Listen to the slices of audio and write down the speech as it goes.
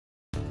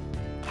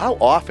How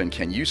often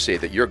can you say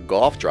that your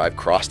golf drive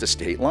crossed a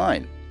state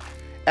line?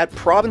 At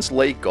Province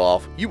Lake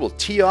Golf, you will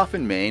tee off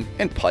in Maine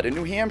and putt in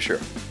New Hampshire.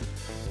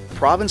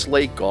 Province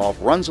Lake Golf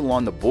runs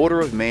along the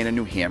border of Maine and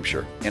New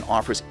Hampshire and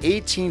offers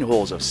 18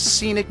 holes of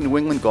scenic New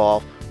England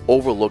golf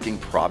overlooking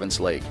Province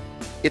Lake.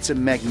 It's a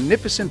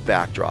magnificent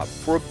backdrop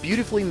for a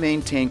beautifully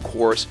maintained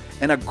course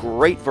and a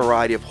great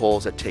variety of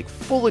holes that take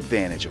full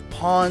advantage of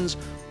ponds,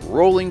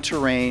 rolling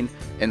terrain,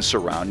 and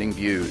surrounding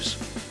views.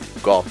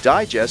 Golf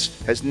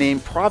Digest has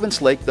named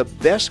Province Lake the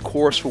best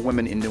course for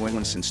women in New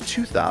England since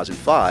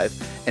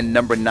 2005 and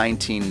number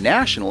 19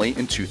 nationally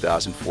in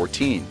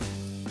 2014.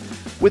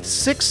 With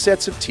 6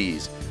 sets of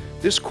tees,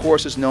 this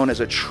course is known as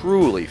a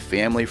truly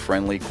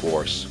family-friendly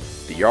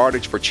course. The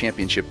yardage for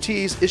championship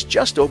tees is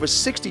just over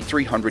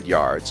 6,300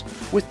 yards,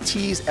 with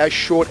tees as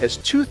short as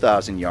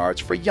 2,000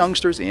 yards for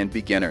youngsters and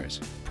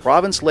beginners.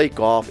 Province Lake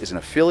Golf is an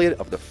affiliate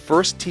of the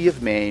First Tee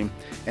of Maine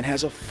and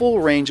has a full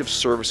range of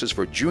services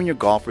for junior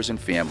golfers and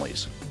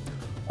families.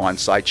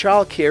 On-site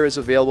childcare is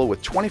available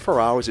with 24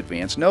 hours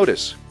advance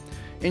notice.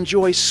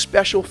 Enjoy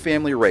special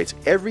family rates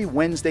every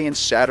Wednesday and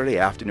Saturday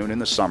afternoon in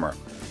the summer.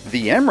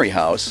 The Emery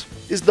House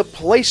is the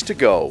place to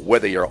go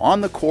whether you're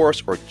on the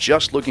course or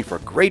just looking for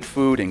great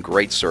food and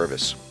great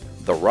service.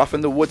 The Rough in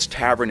the Woods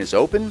Tavern is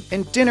open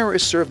and dinner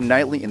is served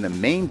nightly in the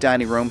main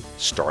dining room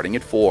starting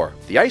at 4.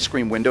 The ice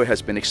cream window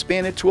has been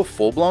expanded to a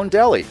full-blown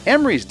deli,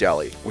 Emery's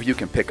Deli, where you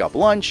can pick up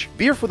lunch,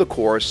 beer for the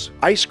course,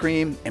 ice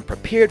cream, and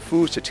prepared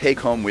foods to take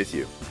home with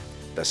you.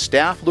 The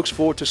staff looks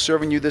forward to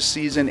serving you this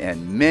season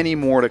and many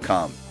more to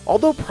come.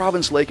 Although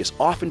Province Lake is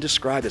often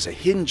described as a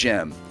hidden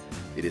gem,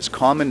 it is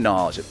common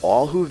knowledge that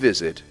all who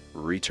visit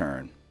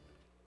return.